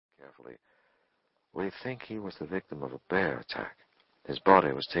carefully. "We think he was the victim of a bear attack. His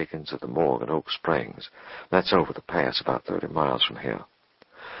body was taken to the morgue in Oak Springs. That's over the pass, about 30 miles from here.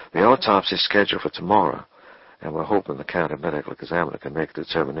 The autopsy is scheduled for tomorrow, and we're hoping the county medical examiner can make a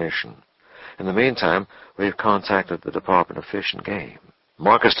determination. In the meantime, we've contacted the Department of Fish and Game."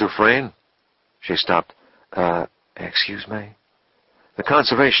 "Marcus Dufresne?" She stopped. Excuse me?" "The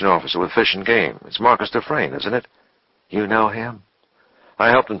conservation officer with Fish and Game. It's Marcus Dufresne, isn't it?" "You know him?" "I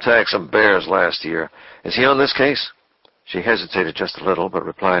helped him tag some bears last year. Is he on this case?" She hesitated just a little, but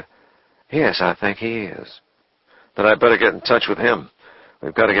replied, "Yes, I think he is." "Then I'd better get in touch with him.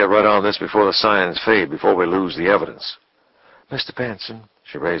 We've got to get right on this before the signs fade, before we lose the evidence." "Mr. Benson,"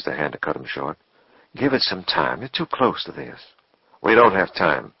 she raised her hand to cut him short, "give it some time. You're too close to this." "We don't have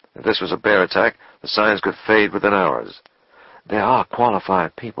time. If this was a bear attack, the signs could fade within hours." "There are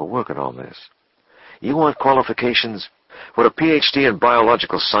qualified people working on this." "You want qualifications? Would a Ph.D. in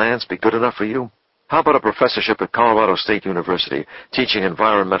biological science be good enough for you? How about a professorship at Colorado State University teaching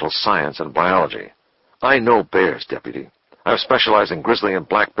environmental science and biology? I know bears, Deputy. I've specialized in grizzly and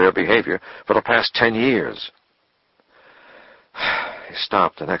black bear behavior for the past 10 years. He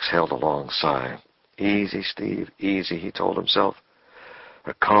stopped and exhaled a long sigh. "Easy, Steve, easy," he told himself.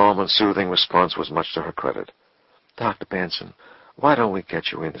 Her calm and soothing response was much to her credit. "Dr. Benson, why don't we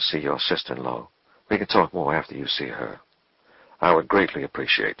get you in to see your sister-in-law? We can talk more after you see her." "I would greatly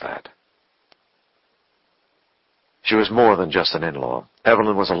appreciate that." She was more than just an in-law.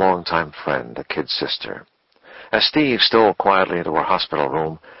 Evelyn was a longtime friend, a kid sister. As Steve stole quietly into her hospital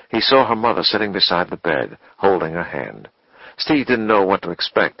room, he saw her mother sitting beside the bed, holding her hand. Steve didn't know what to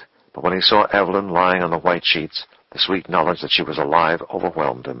expect, but when he saw Evelyn lying on the white sheets, the sweet knowledge that she was alive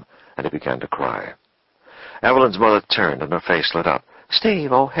overwhelmed him, and he began to cry. Evelyn's mother turned, and her face lit up.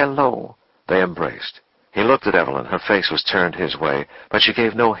 "Steve, oh, hello." They embraced. He looked at Evelyn. Her face was turned his way, but she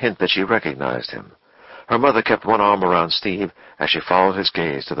gave no hint that she recognized him. Her mother kept one arm around Steve as she followed his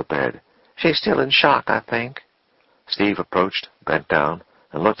gaze to the bed. "She's still in shock, I think." Steve approached, bent down,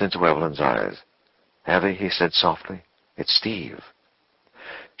 and looked into Evelyn's eyes. "Evie," he said softly, "it's Steve."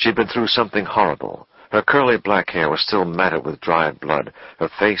 She'd been through something horrible. Her curly black hair was still matted with dried blood, her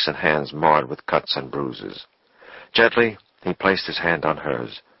face and hands marred with cuts and bruises. Gently, he placed his hand on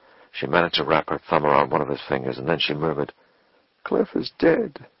hers. She managed to wrap her thumb around one of his fingers, and then she murmured, "Cliff is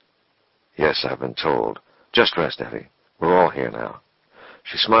dead." "Yes, I've been told. Just rest, Evie. We're all here now."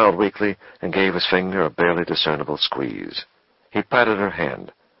 She smiled weakly and gave his finger a barely discernible squeeze. He patted her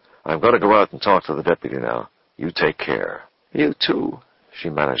hand. "I'm going to go out and talk to the deputy now. You take care." "You too," she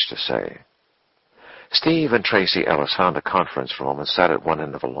managed to say. Steve and Tracy Ellis found a conference room and sat at one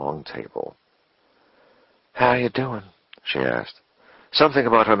end of a long table. "How are you doing?" she asked. Something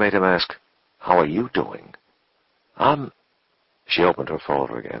about her made him ask, "How are you doing?" She opened her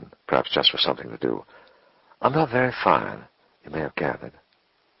folder again, perhaps just for something to do. "I'm not very fine, you may have gathered."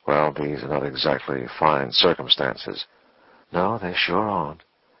 "Well, these are not exactly fine circumstances." "No, they sure aren't.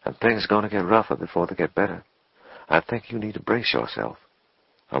 And things are going to get rougher before they get better. I think you need to brace yourself."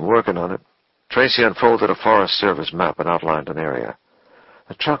 "I'm working on it." Tracy unfolded a Forest Service map and outlined an area.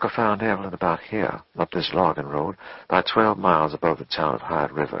 "The trucker found Evelyn about here, up this logging road, about 12 miles above the town of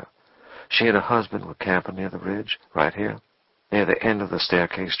Hyde River. She and her husband were camping near the ridge, right here, near the end of the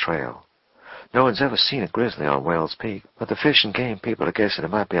Staircase Trail. No one's ever seen a grizzly on Wells Peak, but the Fish and Game people are guessing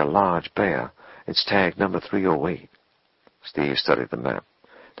it might be a large bear. It's tagged number 308. Steve studied the map.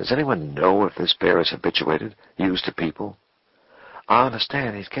 "Does anyone know if this bear is habituated, used to people?" "I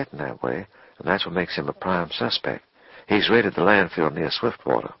understand he's getting that way, and that's what makes him a prime suspect. He's raided the landfill near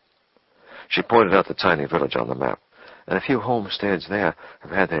Swiftwater." She pointed out the tiny village on the map, "and a few homesteads there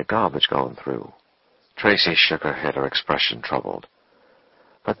have had their garbage gone through." Tracy shook her head, her expression troubled.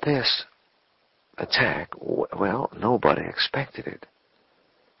 "But this attack, well, nobody expected it."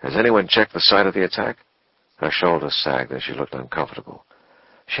 "Has anyone checked the site of the attack?" Her shoulders sagged as she looked uncomfortable.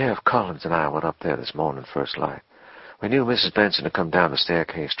 "Sheriff Collins and I went up there this morning first light. We knew Mrs. Benson had come down the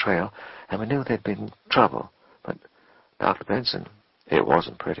Staircase Trail, and we knew there'd been trouble. But, Dr. Benson, it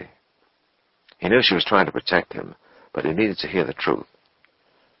wasn't pretty." He knew she was trying to protect him, but he needed to hear the truth.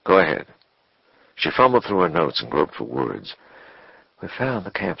 "Go ahead." She fumbled through her notes and groped for words. "We found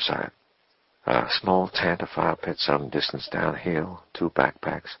the campsite. A small tent, a fire pit some distance downhill, 2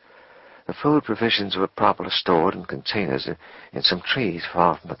 backpacks. The food provisions were properly stored in containers in some trees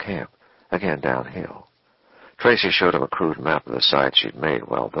far from the camp, again downhill." Tracy showed him a crude map of the site she'd made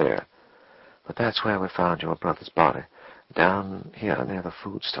while there. "But that's where we found your brother's body, down here near the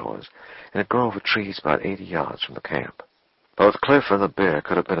food stores, in a grove of trees about 80 yards from the camp." Both Cliff and the bear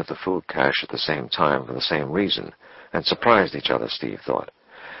could have been at the food cache at the same time for the same reason, and surprised each other, Steve thought.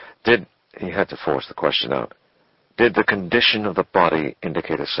 He had to force the question out, did the condition of the body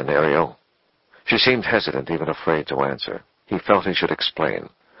indicate a scenario? She seemed hesitant, even afraid to answer. He felt he should explain.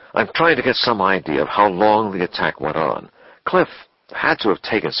 I'm trying to get some idea of how long the attack went on. Cliff had to have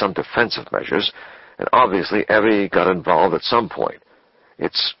taken some defensive measures, and obviously Evie got involved at some point.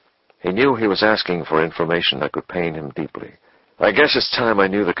 He knew he was asking for information that could pain him deeply. I guess it's time I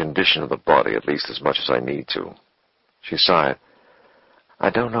knew the condition of the body at least as much as I need to. She sighed. I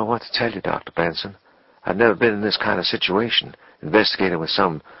don't know what to tell you, Dr. Benson. I've never been in this kind of situation, investigating with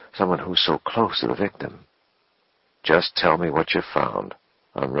someone who's so close to the victim. Just tell me what you found.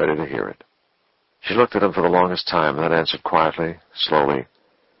 I'm ready to hear it. She looked at him for the longest time, and then answered quietly, slowly,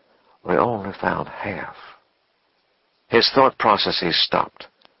 We only found half. His thought processes stopped.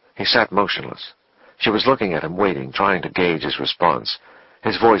 He sat motionless. She was looking at him, waiting, trying to gauge his response.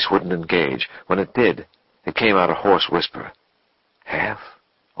 His voice wouldn't engage. When it did, it came out a hoarse whisper. Half?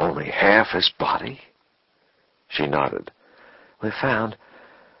 Only half his body? She nodded. We found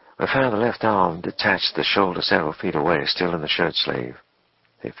the left arm detached the shoulder several feet away, still in the shirt sleeve.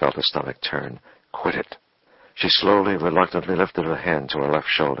 He felt his stomach turn. Quit it. She slowly, reluctantly lifted her hand to her left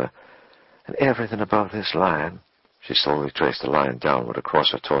shoulder. And everything above this line, she slowly traced the line downward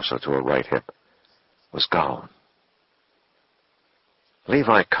across her torso to her right hip, was gone.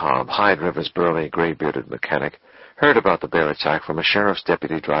 Levi Cobb, Hyde River's burly, gray-bearded mechanic, heard about the bear attack from a sheriff's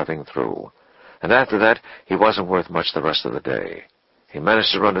deputy driving through. And after that, he wasn't worth much the rest of the day. He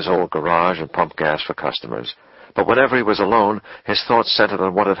managed to run his old garage and pump gas for customers. But whenever he was alone, his thoughts centered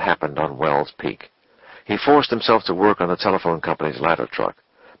on what had happened on Wells Peak. He forced himself to work on the telephone company's ladder truck.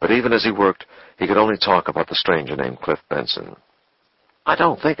 But even as he worked, he could only talk about the stranger named Cliff Benson. I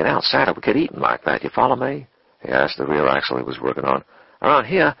don't think an outsider would get eaten like that, you follow me? He asked the rear axle he was working on. Around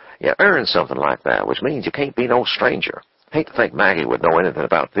here, you earn something like that, which means you can't be no stranger. Hate to think Maggie would know anything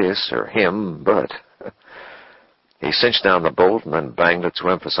about this or him, but... He cinched down the bolt and then banged it to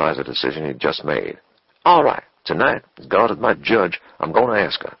emphasize the decision he'd just made. All right, tonight, as God is my judge, I'm going to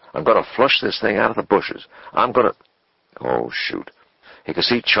ask her. I'm going to flush this thing out of the bushes. I'm going to... Oh, shoot. He could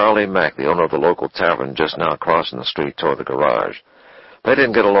see Charlie Mack, the owner of the local tavern, just now crossing the street toward the garage. They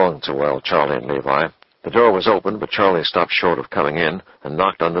didn't get along too well, Charlie and Levi. The door was open, but Charlie stopped short of coming in and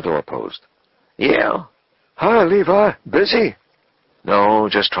knocked on the doorpost. Yeah? Hi, Levi. Busy? No,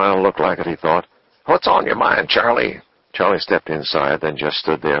 just trying to look like it, he thought. What's on your mind, Charlie? Charlie stepped inside, then just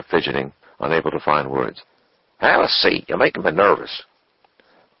stood there fidgeting, unable to find words. Have a seat. You're making me nervous.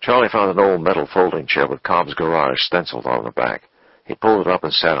 Charlie found an old metal folding chair with Cobb's Garage stenciled on the back. He pulled it up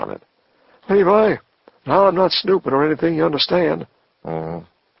and sat on it. Levi, now I'm not snooping or anything, you understand? Mm-hmm.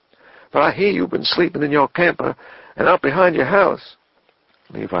 But I hear you've been sleeping in your camper and out behind your house.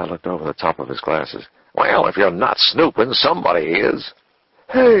 Levi looked over the top of his glasses. Well, if you're not snooping, somebody is.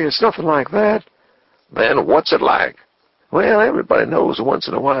 Hey, it's nothing like that. Then what's it like? Well, everybody knows once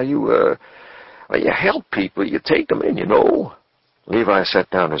in a while you help people, you take them in, you know. Levi set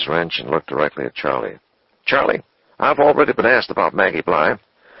down his wrench and looked directly at Charlie. Charlie, I've already been asked about Maggie Bly,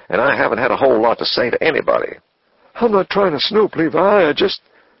 and I haven't had a whole lot to say to anybody. I'm not trying to snoop, Levi,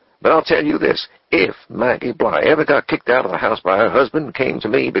 But I'll tell you this, if Maggie Bly ever got kicked out of the house by her husband and came to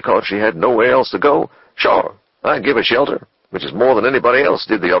me because she had nowhere else to go, sure, I'd give her shelter, which is more than anybody else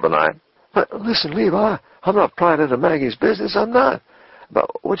did the other night. But listen, Levi, I'm not prying into Maggie's business, I'm not.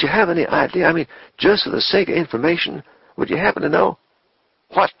 But would you have any idea, just for the sake of information, would you happen to know?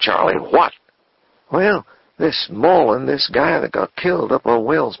 What, Charlie, what? Well, this Mullen, this guy that got killed up on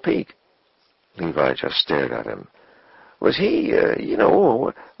Wells Peak. Levi just stared at him. Was he,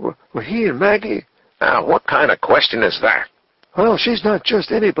 were he and Maggie? Now, what kind of question is that? Well, she's not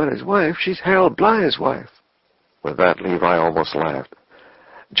just anybody's wife. She's Harold Bly's wife. With that, Levi almost laughed.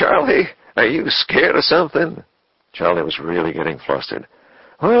 Charlie, are you scared of something? Charlie was really getting flustered.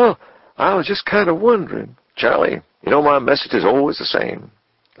 Well, I was just kind of wondering. Charlie, my message is always the same.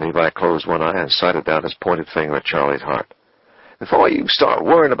 Levi closed one eye and sighted down his pointed finger at Charlie's heart. Before you start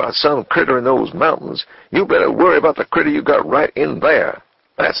worrying about some critter in those mountains, you better worry about the critter you got right in there.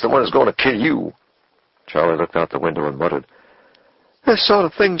 That's the one that's going to kill you. Charlie looked out the window and muttered, This sort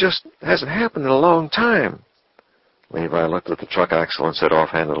of thing just hasn't happened in a long time. Levi looked at the truck axle and said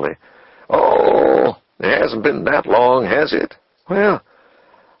offhandedly, Oh, it hasn't been that long, has it? Well,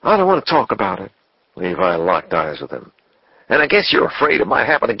 I don't want to talk about it. Levi locked eyes with him. And I guess you're afraid it might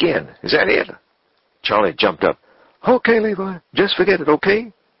happen again. Is that it? Charlie jumped up. Okay, Levi, just forget it,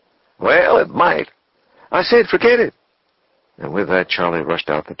 okay? Well, it might. I said forget it. And with that, Charlie rushed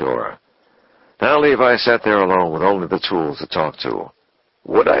out the door. Now Levi sat there alone with only the tools to talk to.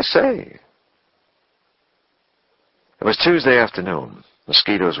 What'd I say? It was Tuesday afternoon.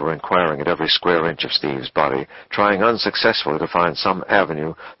 Mosquitoes were inquiring at every square inch of Steve's body, trying unsuccessfully to find some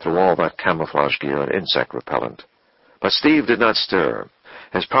avenue through all that camouflage gear and insect repellent. But Steve did not stir.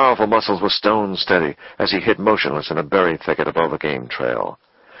 His powerful muscles were stone steady as he hid motionless in a berry thicket above a game trail.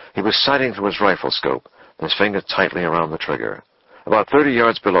 He was sighting through his rifle scope, his finger tightly around the trigger. About 30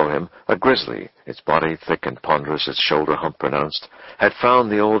 yards below him, a grizzly, its body thick and ponderous, its shoulder hump pronounced, had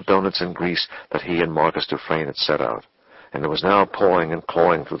found the old doughnuts and grease that he and Marcus Dufresne had set out, and it was now pawing and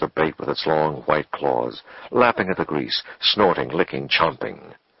clawing through the bait with its long white claws, lapping at the grease, snorting, licking, chomping.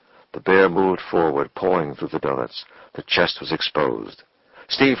 The bear moved forward, pawing through the doughnuts. The chest was exposed.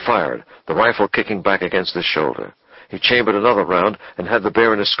 Steve fired, the rifle kicking back against his shoulder. He chambered another round and had the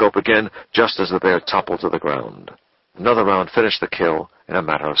bear in his scope again just as the bear toppled to the ground. Another round finished the kill in a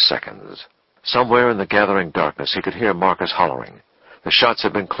matter of seconds. Somewhere in the gathering darkness he could hear Marcus hollering. The shots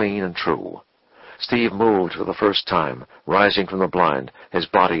had been clean and true. Steve moved for the first time, rising from the blind, his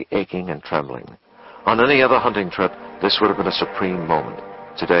body aching and trembling. On any other hunting trip, this would have been a supreme moment.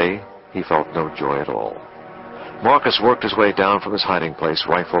 Today, he felt no joy at all. Marcus worked his way down from his hiding place,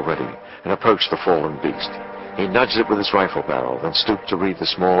 rifle ready, and approached the fallen beast. He nudged it with his rifle barrel, then stooped to read the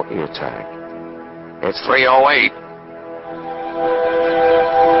small ear tag. "It's 308.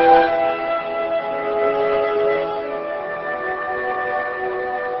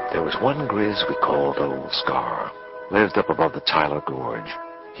 There was one Grizz we called Old Scar. Lived up above the Tyler Gorge.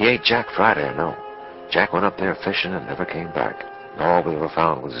 He ate Jack Friday, I know. Jack went up there fishing and never came back. And all we ever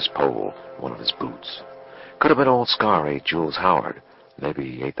found was his pole, one of his boots. Could have been Old Scar ate Jules Howard. Maybe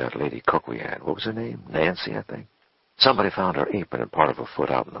he ate that lady cook we had. What was her name? Nancy, I think. Somebody found her apron and part of her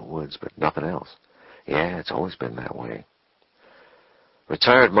foot out in the woods, but nothing else. Yeah, it's always been that way."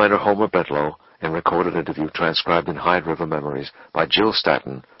 Retired miner Homer Bedlow, in recorded interview transcribed in Hyde River Memories by Jill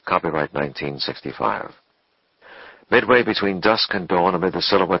Staton, copyright 1965. Midway between dusk and dawn, amid the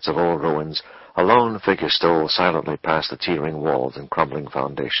silhouettes of old ruins, a lone figure stole silently past the teetering walls and crumbling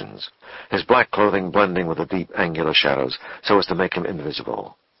foundations, his black clothing blending with the deep, angular shadows so as to make him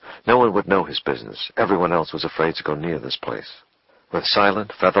invisible. No one would know his business. Everyone else was afraid to go near this place. With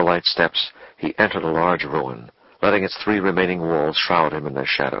silent, feather-light steps, he entered a large ruin, letting its 3 remaining walls shroud him in their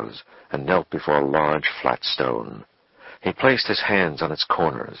shadows, and knelt before a large, flat stone. He placed his hands on its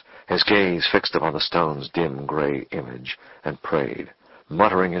corners, his gaze fixed upon the stone's dim, gray image, and prayed,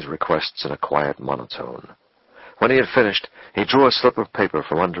 muttering his requests in a quiet monotone. When he had finished, he drew a slip of paper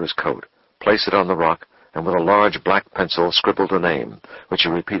from under his coat, placed it on the rock, and with a large black pencil scribbled a name, which he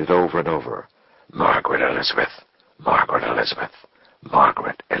repeated over and over. "Margaret Elizabeth, Margaret Elizabeth,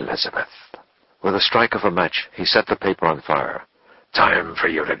 Margaret Elizabeth." With a strike of a match, he set the paper on fire. "Time for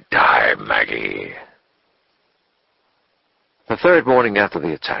you to die, Maggie." The third morning after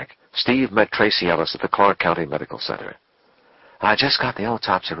the attack, Steve met Tracy Ellis at the Clark County Medical Center. "I just got the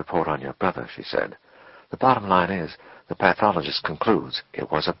autopsy report on your brother," she said. "The bottom line is, the pathologist concludes it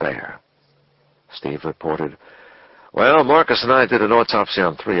was a bear." Steve reported, "Well, Marcus and I did an autopsy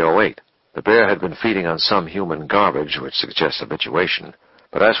on 308. The bear had been feeding on some human garbage, which suggests habituation.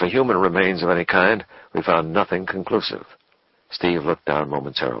 But as for human remains of any kind, we found nothing conclusive." Steve looked down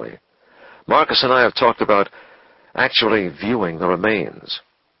momentarily. "Marcus and I have talked about actually viewing the remains."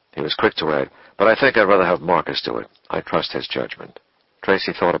 He was quick to add, "But I think I'd rather have Marcus do it. I trust his judgment."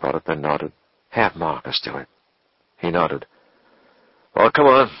 Tracy thought about it, then nodded. "Have Marcus do it." He nodded. "Well, come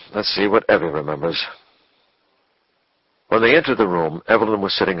on. Let's see what Evie remembers." When they entered the room, Evelyn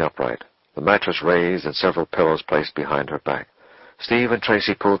was sitting upright, the mattress raised and several pillows placed behind her back. Steve and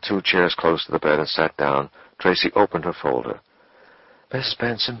Tracy pulled 2 chairs close to the bed and sat down. Tracy opened her folder. "Mrs.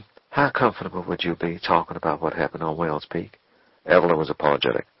 Benson, how comfortable would you be talking about what happened on Wales Peak?" Evelyn was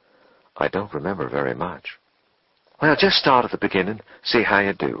apologetic. "I don't remember very much." "Well, just start at the beginning, see how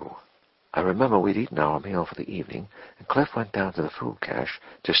you do." "I remember we'd eaten our meal for the evening, and Cliff went down to the food cache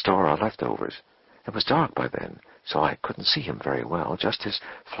to store our leftovers. It was dark by then, so I couldn't see him very well, just his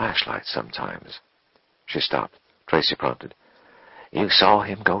flashlight sometimes." She stopped. Tracy prompted, "You saw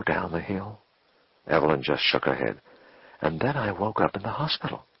him go down the hill?" Evelyn just shook her head. "And then I woke up in the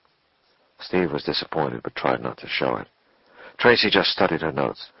hospital." Steve was disappointed, but tried not to show it. Tracy just studied her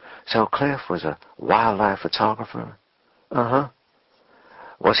notes. "So Cliff was a wildlife photographer?" "Uh-huh."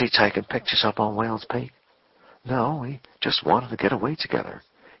 "Was he taking pictures up on Wales Peak?" "No, he just wanted to get away together.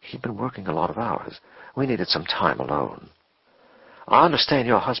 He'd been working a lot of hours. We needed some time alone." "I understand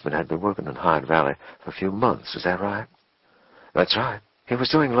your husband had been working in Hyde Valley for a few months. Is that right?" "That's right. He was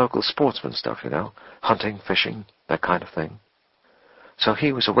doing local sportsman stuff, hunting, fishing, that kind of thing." "So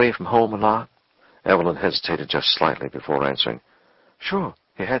he was away from home a lot?" Evelyn hesitated just slightly before answering. "Sure,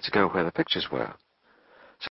 he had to go where the pictures were."